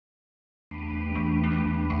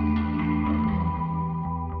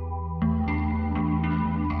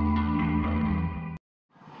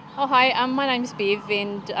Oh hi, my name's Bev,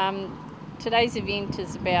 and today's event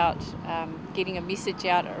is about getting a message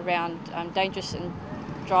out around dangerous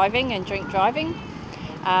driving and drink driving.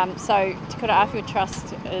 So Te Awhio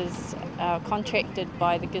Trust is contracted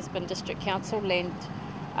by the Gisborne District Council Land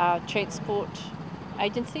Transport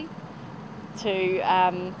Agency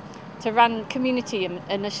to run community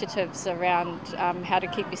initiatives around how to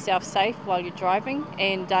keep yourself safe while you're driving,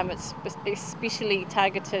 and it's especially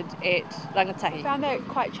targeted at rangatahi. I found that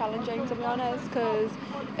quite challenging, to be honest, because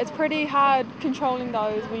it's pretty hard controlling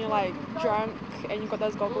those when you're like drunk and you've got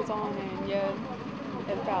those goggles on, and yeah,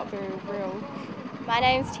 it felt very real. My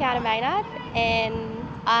name's Maynard, and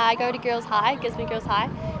I go to Girls High, Gisborne Girls High,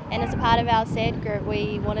 and as a part of our SAD group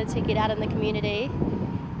we wanted to get out in the community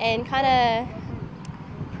and kind of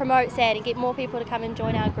promote SAD and get more people to come and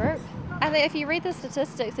join our group. I think if you read the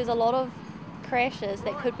statistics, there's a lot of crashes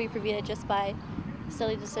that could be prevented just by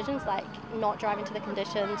silly decisions like not driving to the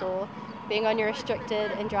conditions or being on your restricted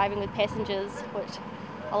and driving with passengers, which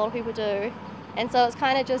a lot of people do. And so it's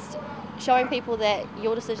kind of just showing people that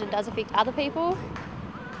your decision does affect other people,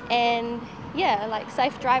 and yeah, like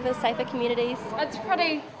safe drivers, safer communities. It's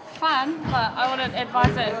pretty fun, but I wouldn't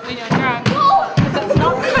advise it when you're drunk because it's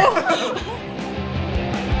not cool.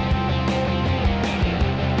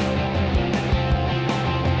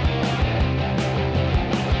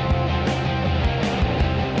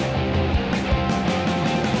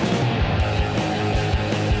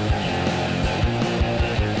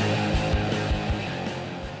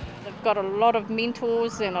 Got a lot of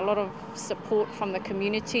mentors and a lot of support from the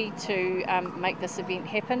community to make this event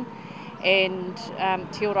happen, and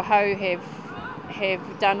Te Wananga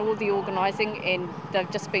have done all the organising, and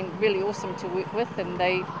they've just been really awesome to work with, and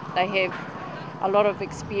they have a lot of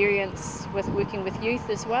experience with working with youth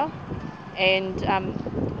as well, and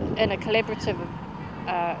in a collaborative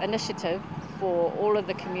initiative for all of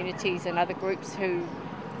the communities and other groups who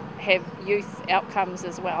have youth outcomes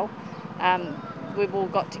as well. We've all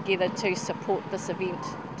got together to support this event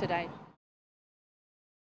today.